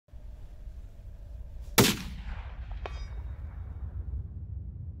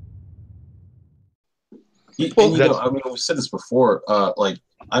Well, I mean, we've said this before. Like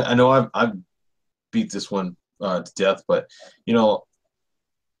I know I've beat this one to death, but you know,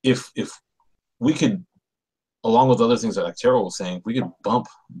 if we could, along with other things that like Terrell was saying, we could bump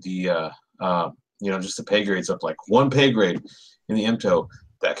the just the pay grades up like one pay grade in the MTO.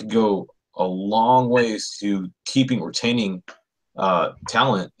 That could go a long ways to retaining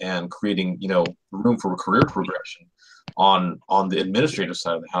talent and creating room for career progression on the administrative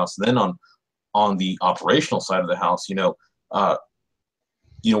side of the house. And then on the operational side of the house, uh,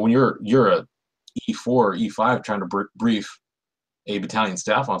 when you're a E4 E5 trying to brief a battalion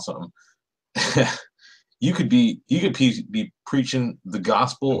staff on something, you could be preaching the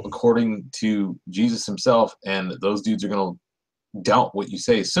gospel according to Jesus himself, and those dudes are gonna doubt what you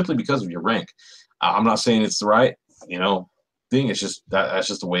say simply because of your rank. I'm not saying it's the right thing. It's just that's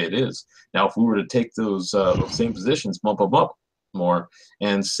just the way it is. Now, if we were to take those same positions, bump them up more,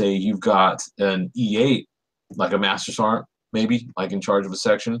 and say you've got an E8, like a master sergeant, maybe like in charge of a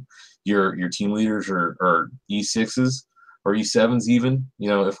section, your team leaders are E6s or E7s, even.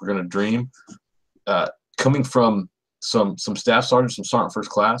 If we're gonna dream, coming from some staff sergeant, some sergeant first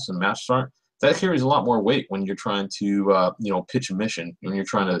class, and master sergeant, that carries a lot more weight when you're trying to pitch a mission, when you're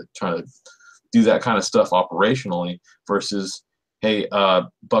trying to do that kind of stuff operationally versus, hey,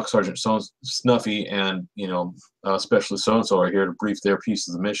 buck sergeant so Snuffy and specialist so and so are here to brief their piece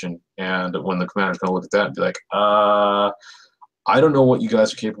of the mission, and when the commander's going to look at that and be like, I don't know what you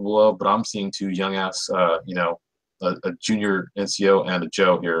guys are capable of, but I'm seeing two young ass a junior NCO and a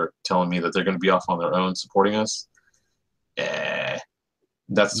Joe here telling me that they're going to be off on their own supporting us. That's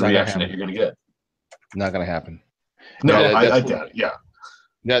the not gonna reaction that happen. you're going to get. Not gonna happen. Yeah, No, I that's doubt it. Yeah.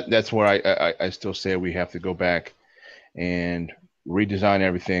 that's where I still say we have to go back and redesign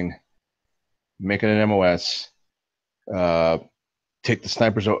everything, make it an MOS, uh, take the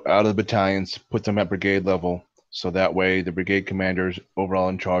snipers out of the battalions, put them at brigade level, so that way the brigade commanders overall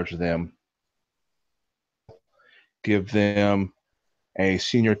in charge of them. Give them a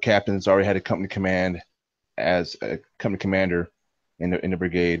senior captain that's already had a company command as a company commander in the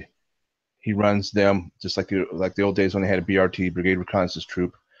brigade. He runs them just like the old days when they had a BRT, Brigade Reconnaissance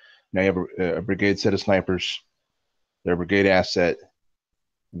Troop. Now you have a brigade set of snipers. They're a brigade asset.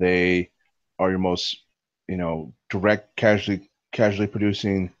 They are your most, direct, casually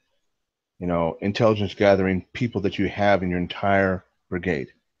producing, intelligence gathering people that you have in your entire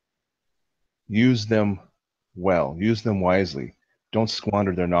brigade. Use them well. Use them wisely. Don't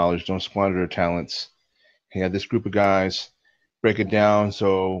squander their knowledge. Don't squander their talents. You have this group of guys. Break it down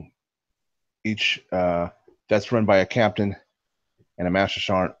so each that's run by a captain and a master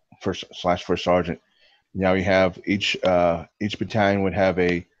sergeant first sergeant. Now you have each battalion would have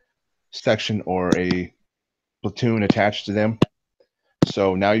a section or a platoon attached to them.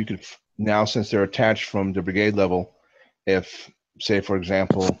 So now you could now since they're attached from the brigade level, if say for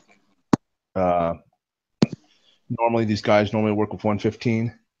example, uh, normally these guys normally work with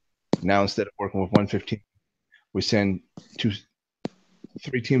 115. Now instead of working with 115, we send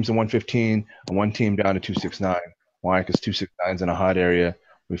three teams of 115 and one team down to 269. Why? Because 269 is in a hot area.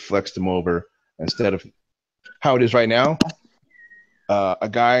 We flexed them over instead of how it is right now.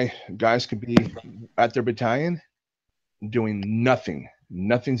 Guys could be at their battalion doing nothing.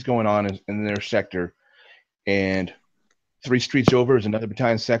 Nothing's going on in their sector, and 3 streets over is another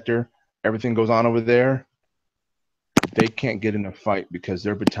battalion sector. Everything goes on over there. They can't get in a fight because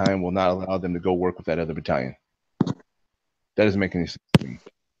their battalion will not allow them to go work with that other battalion. That doesn't make any sense to me.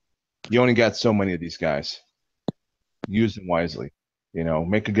 You only got so many of these guys. Use them wisely.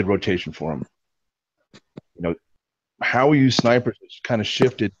 Make a good rotation for them. How we use snipers has kind of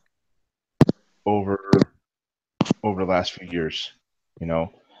shifted over the last few years.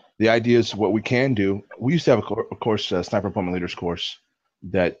 The idea is what we can do. We used to have a course, a sniper appointment leaders course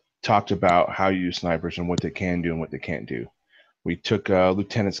that talked about how you use snipers and what they can do and what they can't do. We took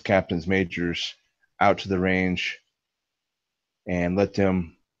lieutenants, captains, majors out to the range and let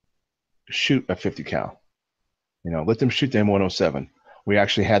them shoot a 50 cal. Let them shoot the M107. We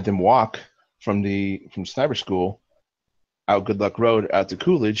actually had them walk from sniper school out Good Luck Road out to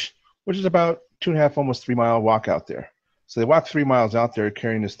Coolidge, which is about 2.5, almost 3 mile walk out there. So they walk 3 miles out there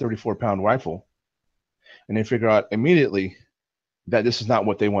carrying this 34-pound rifle, and they figure out immediately that this is not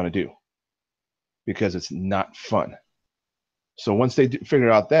what they want to do because it's not fun. So once they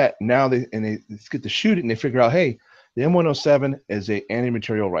figure out that, now they get to shoot it, and they figure out, hey, the M107 is a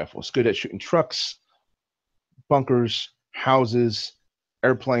anti-material rifle. It's good at shooting trucks, bunkers, houses,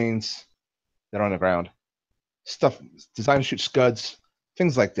 airplanes that are on the ground. Stuff designed to shoot scuds,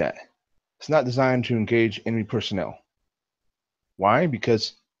 things like that. It's not designed to engage enemy personnel. Why?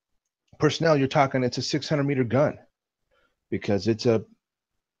 Because personnel, you're talking it's a 600-meter gun because it's a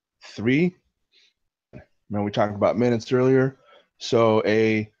 3. Remember we talked about minutes earlier. So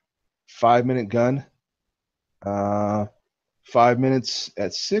a 5-minute gun, 5 minutes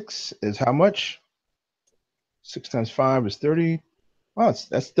at 6 is how much? 6 times 5 is 30. Oh,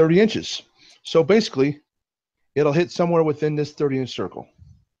 that's 30 inches. So basically, it'll hit somewhere within this 30-inch circle.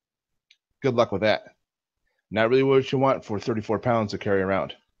 Good luck with that. Not really what you want for 34 pounds to carry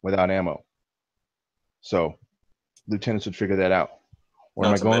around without ammo. So lieutenants would figure that out. Where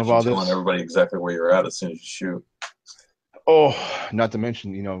am Not I to going with mention all telling this? everybody exactly where you're at as soon as you shoot. Oh, not to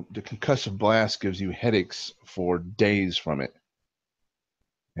mention, the concussive blast gives you headaches for days from it.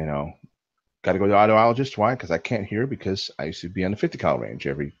 Got to go to the audiologist. Why? Because I can't hear because I used to be on the 50 cal range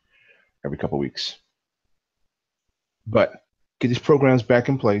every couple of weeks. But get these programs back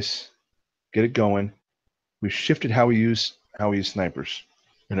in place, get it going. We've shifted how we use snipers.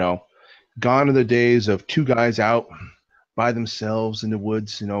 Gone are the days of 2 guys out by themselves in the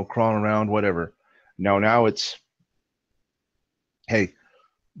woods, crawling around, whatever. Now it's, hey,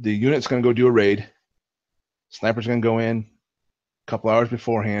 the unit's going to go do a raid. Sniper's going to go in a couple hours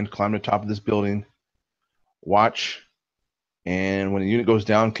beforehand, climb to the top of this building, watch, and when the unit goes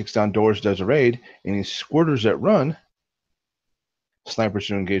down, kicks down doors, does a raid, any squirters that run, snipers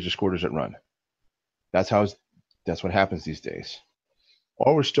should engage the squirters that run. That's what happens these days.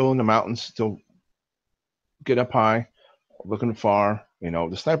 Or we're still in the mountains, still get up high, looking far.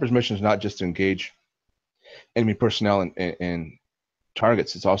 The sniper's mission is not just to engage enemy personnel and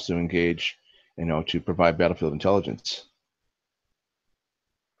targets. It's also to engage, to provide battlefield intelligence.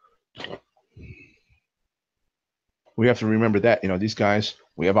 We have to remember that, these guys,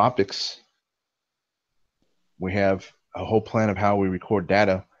 we have optics. We have a whole plan of how we record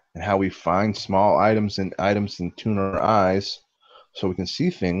data and how we find small items and tune our eyes so we can see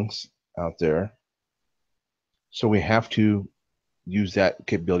things out there. So we have to use that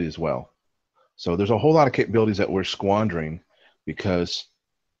capability as well. So there's a whole lot of capabilities that we're squandering because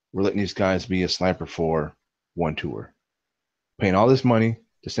we're letting these guys be a sniper for one tour. Paying all this money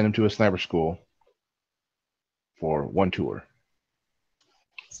to send them to a sniper school for one tour.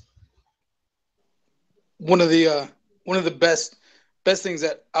 One of the best things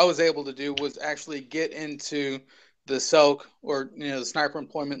that I was able to do was actually get into the SELC, or the Sniper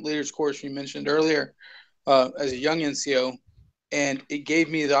Employment Leaders course you mentioned earlier, as a young NCO, and it gave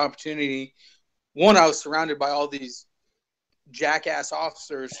me the opportunity. One, I was surrounded by all these jackass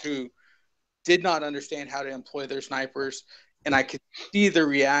officers who did not understand how to employ their snipers, and I could see the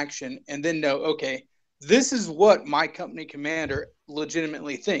reaction and then know, okay, this is what my company commander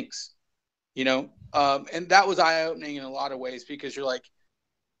legitimately thinks, and that was eye-opening in a lot of ways, because you're like,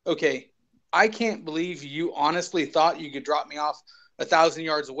 okay, I can't believe you honestly thought you could drop me off 1,000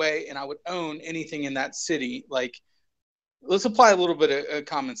 yards away and I would own anything in that city. Like, let's apply a little bit of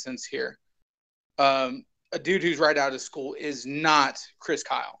common sense here. A dude who's right out of school is not Chris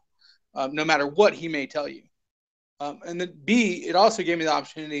Kyle, no matter what he may tell you. And then B, it also gave me the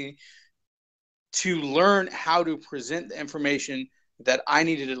opportunity to learn how to present the information that I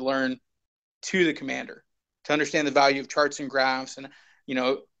needed to learn to the commander, to understand the value of charts and graphs, and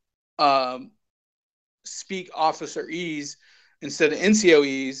speak officer ease instead of NCO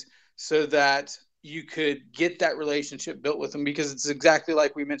ease, so that you could get that relationship built with them. Because it's exactly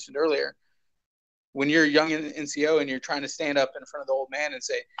like we mentioned earlier, when you're a young NCO and you're trying to stand up in front of the old man and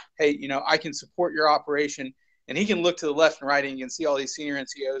say, hey, I can support your operation, and he can look to the left and right and he can see all these senior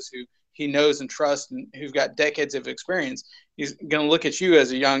NCOs who he knows and trusts and who've got decades of experience. He's going to look at you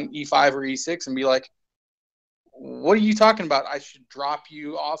as a young E5 or E6 and be like, what are you talking about? I should drop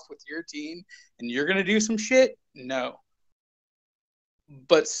you off with your team and you're going to do some shit? No.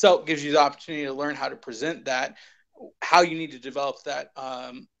 But SELC gives you the opportunity to learn how to present that, how you need to develop that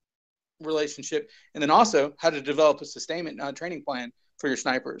relationship, and then also how to develop a sustainment training plan for your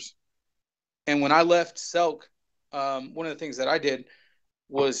snipers. And when I left SELC, one of the things that I did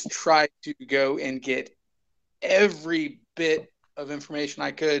was try to go and get every bit of information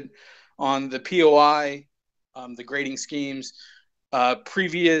I could on the POI, the grading schemes,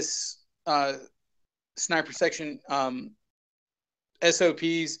 previous sniper section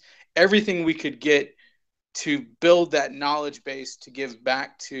SOPs, everything we could get to build that knowledge base to give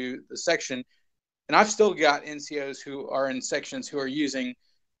back to the section. And I've still got NCOs who are in sections who are using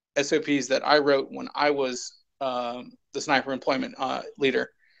SOPs that I wrote when I was the sniper employment leader.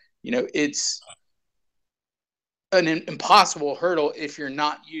 It's an impossible hurdle if you're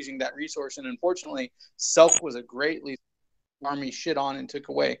not using that resource. And unfortunately, SELC was a greatly Army shit on and took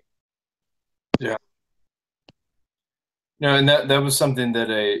away. Yeah. No, and that was something that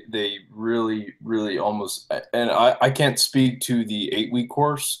they really, really almost, and I can't speak to the 8-week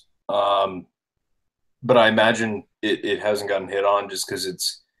course, but I imagine it hasn't gotten hit on just because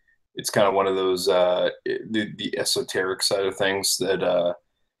it's kind of one of those the esoteric side of things that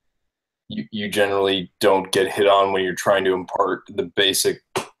you generally don't get hit on when you're trying to impart the basic,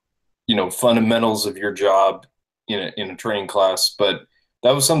 fundamentals of your job in a training class. But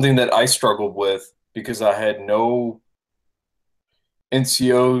that was something that I struggled with because I had no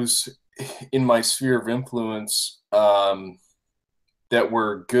NCOs in my sphere of influence that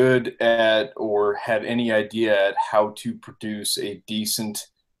were good at or had any idea at how to produce a decent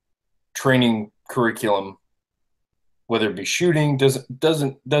training curriculum, whether it be shooting,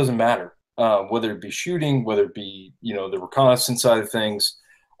 doesn't matter. Whether it be shooting, whether it be the reconnaissance side of things,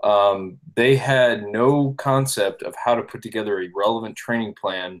 they had no concept of how to put together a relevant training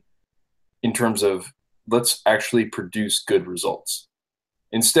plan in terms of let's actually produce good results.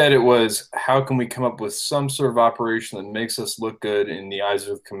 Instead, it was how can we come up with some sort of operation that makes us look good in the eyes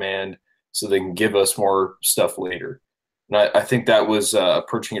of command so they can give us more stuff later. And I think that was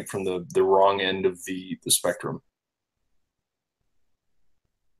approaching it from the wrong end of the spectrum.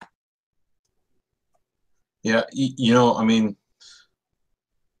 Yeah, I mean,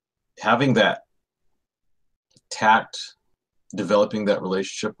 having that tact, developing that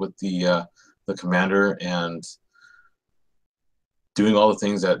relationship with the commander, and doing all the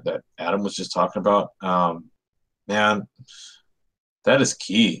things that Adam was just talking about, man, that is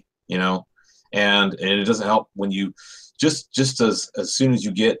key, and it doesn't help when you just as soon as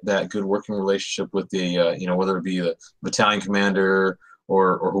you get that good working relationship with the whether it be the battalion commander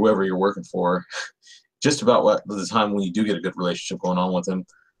or whoever you're working for, just about the time when you do get a good relationship going on with them,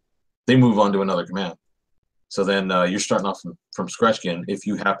 they move on to another command. So then you're starting off from scratch again if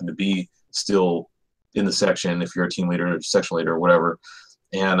you happen to be still in the section, if you're a team leader or section leader or whatever.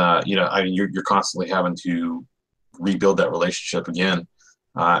 And you're constantly having to rebuild that relationship again.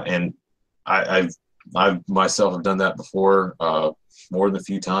 And I've myself have done that before, more than a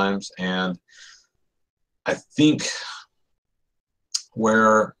few times. And I think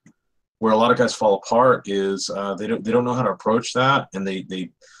where a lot of guys fall apart is they don't know how to approach that, and they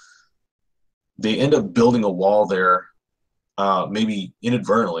end up building a wall there, maybe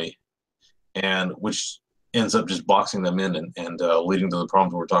inadvertently, and which ends up just boxing them in and leading to the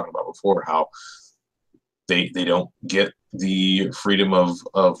problems we were talking about before, how they don't get the freedom of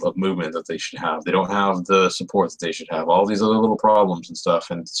movement that they should have. They don't have the support that they should have, all these other little problems and stuff.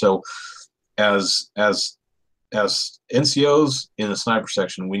 And so as NCOs in the sniper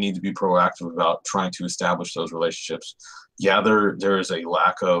section, we need to be proactive about trying to establish those relationships. Yeah, there is a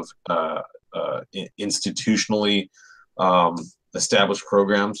lack of institutionally established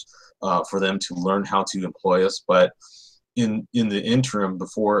programs for them to learn how to employ us. But in the interim,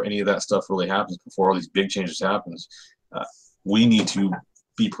 before any of that stuff really happens, before all these big changes happens, we need to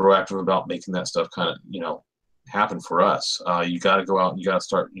be proactive about making that stuff kind of, happen for us. You got to go out and you got to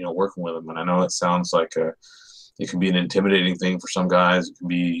start, working with them. And I know it sounds like it can be an intimidating thing for some guys. It can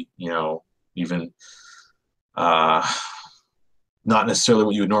be, even not necessarily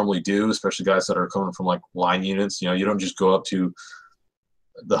what you would normally do, especially guys that are coming from like line units. You don't just go up to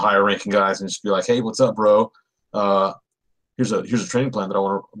the higher ranking guys and just be like, hey, what's up, bro? Here's a training plan that I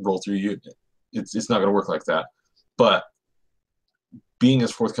want to roll through you. It's not going to work like that. But being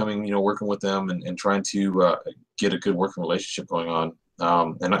as forthcoming, working with them and trying to get a good working relationship going on.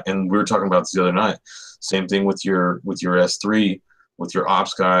 And we were talking about this the other night. Same thing with your S3, with your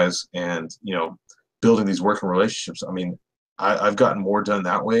ops guys, and building these working relationships. I mean, I've gotten more done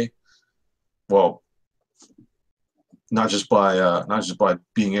that way. Well, not just by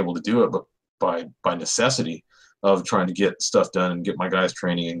being able to do it, but by necessity of trying to get stuff done and get my guys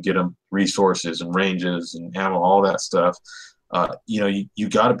training and get them resources and ranges and ammo, all that stuff. You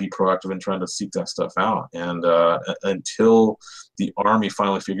got to be proactive in trying to seek that stuff out. And until the Army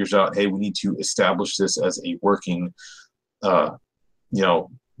finally figures out, hey, we need to establish this as a working,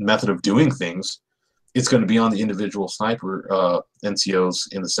 method of doing things, it's going to be on the individual sniper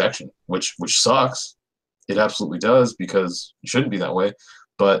NCOs in the section, which sucks. It absolutely does, because it shouldn't be that way.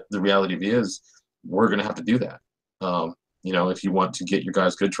 But the reality of it is, we're going to have to do that. If you want to get your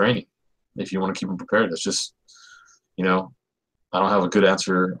guys good training, if you want to keep them prepared, it's just, I don't have a good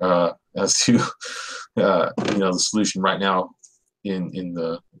answer as to the solution right now in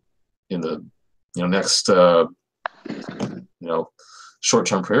the next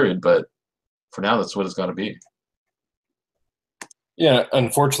short-term period, but for now that's what it's got to be. Yeah,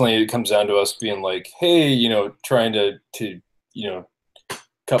 unfortunately it comes down to us being like, hey, trying to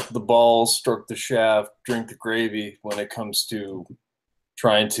cup the balls, stroke the shaft, drink the gravy when it comes to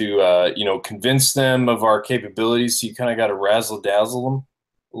trying to, convince them of our capabilities. So you kind of got to razzle dazzle them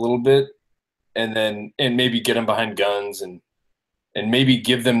a little bit, and maybe get them behind guns and maybe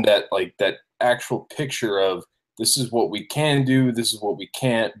give them that actual picture of, this is what we can do, this is what we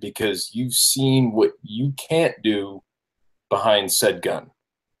can't, because you've seen what you can't do behind said gun.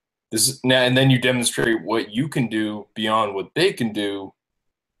 And then you demonstrate what you can do beyond what they can do,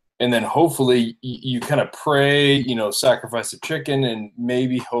 and then hopefully you kind of pray, sacrifice a chicken, and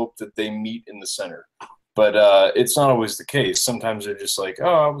maybe hope that they meet in the center. But it's not always the case. Sometimes they're just like,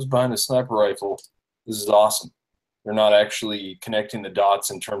 oh, I was behind a sniper rifle. This is awesome. They're not actually connecting the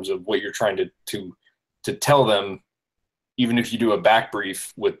dots in terms of what you're trying to tell them, even if you do a back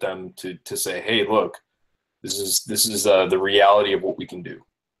brief with them to say, hey, look, this is the reality of what we can do.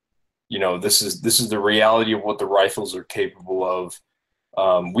 This is the reality of what the rifles are capable of.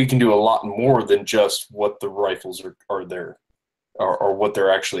 We can do a lot more than just what the rifles are there, or what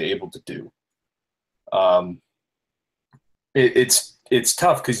they're actually able to do. It's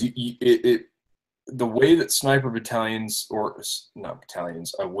tough because the way that sniper battalions, or not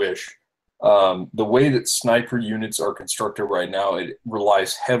battalions, I wish, the way that sniper units are constructed right now, it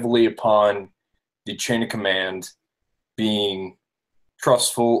relies heavily upon the chain of command being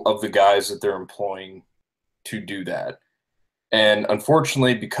trustful of the guys that they're employing to do that. And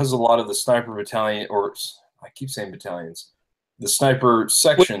unfortunately, because a lot of the sniper battalion, or I keep saying battalions, the sniper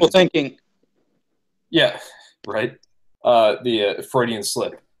sections. Wishful thinking. Yeah, right. The Freudian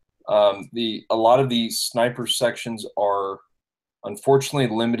slip. A lot of these sniper sections are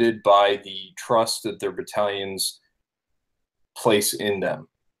unfortunately limited by the trust that their battalions place in them,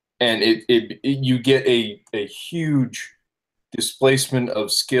 and you get a huge displacement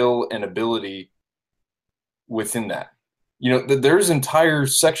of skill and ability within that. There's entire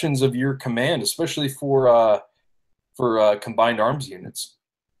sections of your command, especially for combined arms units,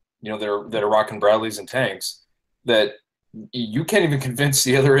 that are rocking Bradleys and tanks, that you can't even convince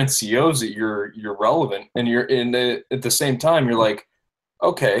the other NCOs that you're relevant, and at the same time you're like,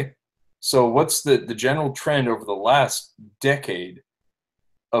 okay, so what's the general trend over the last decade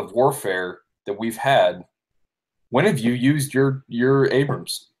of warfare that we've had? When have you used your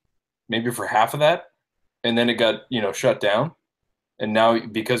Abrams? Maybe for half of that, and then it got shut down, and now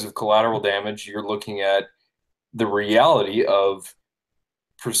because of collateral damage, you're looking at the reality of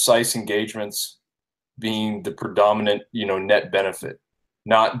precise engagements being the predominant net benefit,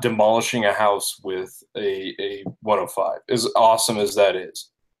 not demolishing a house with a 105, as awesome as that is.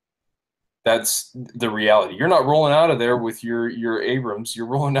 That's the reality. You're not rolling out of there with your Abrams. You're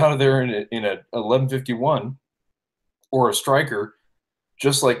rolling out of there in a 1151 or a Striker,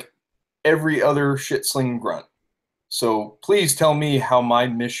 just like every other shit-slinging grunt. So please tell me how my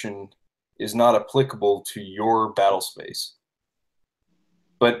mission is not applicable to your battle space.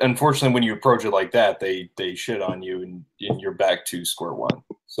 But unfortunately, when you approach it like that, they shit on you, and you're back to square one.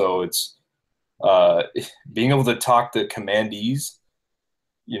 So it's being able to talk to commandees,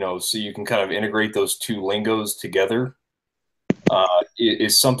 so you can kind of integrate those two lingos together,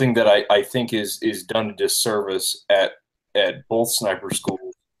 is something that I think is done a disservice at both sniper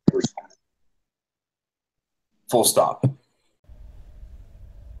schools. Full stop.